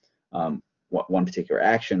is, what one particular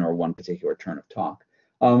action or one particular turn of talk.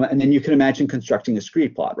 And then you can imagine constructing a scree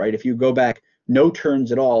plot, right? If you go back no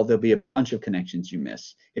turns at all, there'll be a bunch of connections you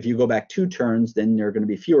miss. If you go back 2 turns, then there are going to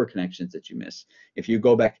be fewer connections that you miss. If you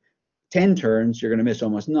go back 10 turns, you're going to miss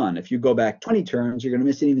almost none. If you go back 20 turns, you're going to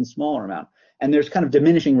miss an even smaller amount. And there's kind of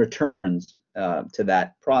diminishing returns to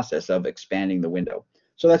that process of expanding the window.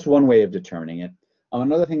 So that's one way of determining it.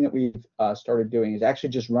 Another thing that we've started doing is actually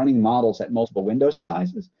just running models at multiple window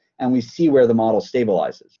sizes, and we see where the model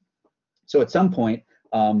stabilizes. So at some point,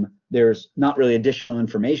 there's not really additional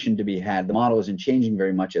information to be had. The model isn't changing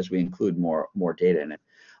very much as we include more data in it.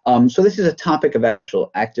 So this is a topic of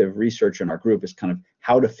actual active research in our group, is kind of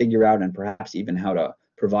how to figure out and perhaps even how to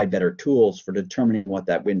provide better tools for determining what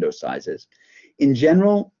that window size is. In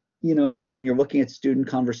general, you're looking at student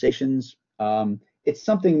conversations. It's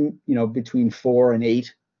something, between 4 and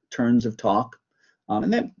 8 turns of talk,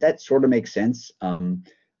 and that sort of makes sense.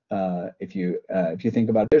 If you think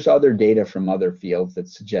about it, there's other data from other fields that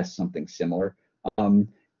suggest something similar.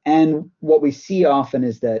 And what we see often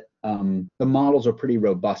is that the models are pretty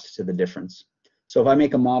robust to the difference. So if I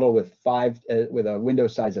make a model with with a window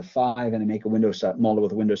size of 5, and I make a model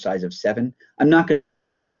with a window size of 7, I'm not going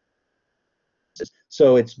to.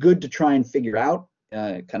 So it's good to try and figure out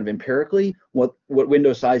kind of empirically what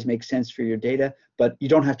window size makes sense for your data, but you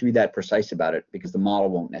don't have to be that precise about it because the model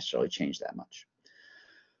won't necessarily change that much.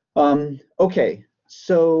 Okay,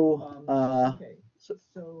 so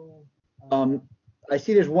I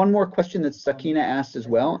see there's one more question that Sakina asked as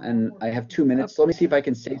well, and I have 2 minutes. So let me see if I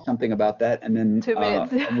can say something about that, and then 2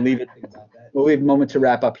 minutes. We'll leave a moment to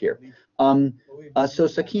wrap up here. So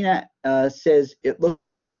Sakina says, it looks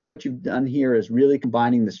what you've done here is really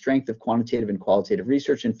combining the strength of quantitative and qualitative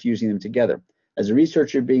research and fusing them together. As a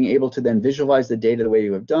researcher, being able to then visualize the data the way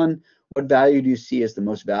you have done, what value do you see as the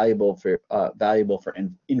most valuable for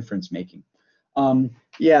inference making?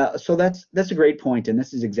 Yeah, so that's a great point, and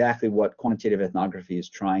this is exactly what quantitative ethnography is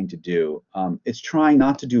trying to do. It's trying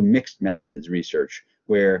not to do mixed methods research,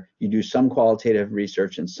 where you do some qualitative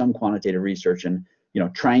research and some quantitative research, and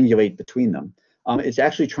triangulate between them. It's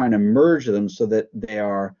actually trying to merge them so that they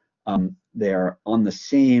are on the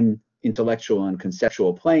same intellectual and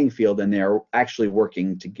conceptual playing field, and they are actually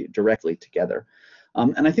working directly together.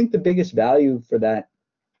 And I think the biggest value for that,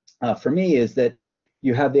 for me, is that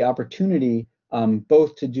you have the opportunity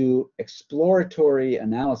both to do exploratory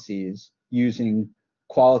analyses using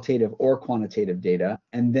qualitative or quantitative data,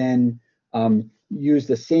 and then use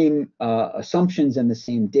the same assumptions and the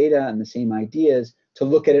same data and the same ideas to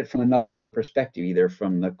look at it from another perspective, either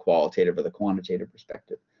from the qualitative or the quantitative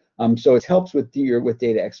perspective. So it helps with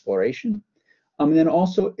data exploration. And then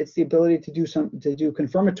also it's the ability to do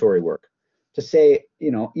confirmatory work, to say,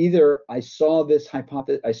 either I saw this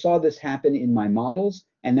happen in my models,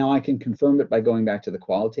 and now I can confirm it by going back to the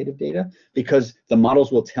qualitative data, because the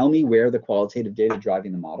models will tell me where the qualitative data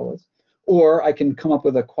driving the model is. Or I can come up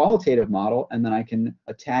with a qualitative model, and then I can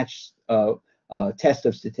attach a test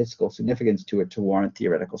of statistical significance to it to warrant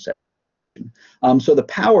theoretical separation. So the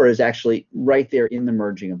power is actually right there in the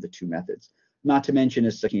merging of the two methods. Not to mention,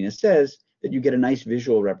 as Sakina says, that you get a nice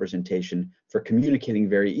visual representation for communicating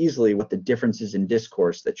very easily what the differences in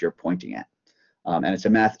discourse that you're pointing at. And it's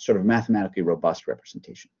a sort of mathematically robust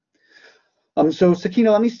representation. So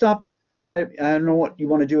Sakina, let me stop. I don't know what you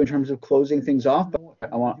want to do in terms of closing things off, but I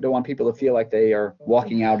don't want people to feel like they are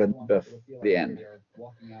walking out of the end.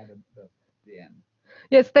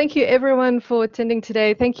 Yes, thank you everyone for attending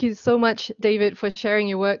today. Thank you so much, David, for sharing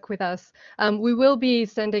your work with us. We will be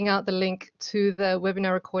sending out the link to the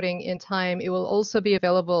webinar recording in time. It will also be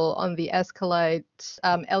available on the ASCILITE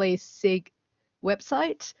LA-SIG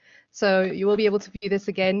website. So you will be able to view this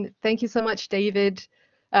again. Thank you so much, David.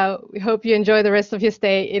 We hope you enjoy the rest of your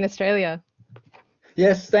stay in Australia.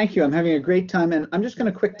 Yes, thank you. I'm having a great time, and I'm just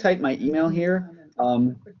going to quick type my email here.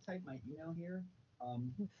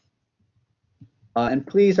 And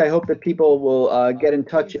please, I hope that people will get in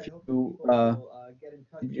touch if you,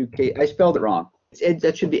 I spelled it wrong.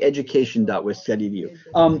 That should be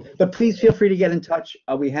education.wisc.edu. But please feel free to get in touch.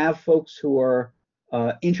 We have folks who are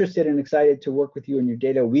interested and excited to work with you and your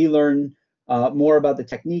data. We learn more about the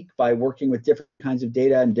technique by working with different kinds of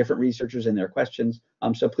data and different researchers and their questions.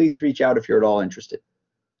 So please reach out if you're at all interested.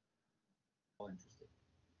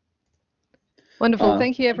 Wonderful.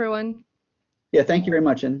 Thank you, everyone. Yeah, thank you very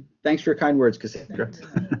much. And thanks for your kind words, Cassandra.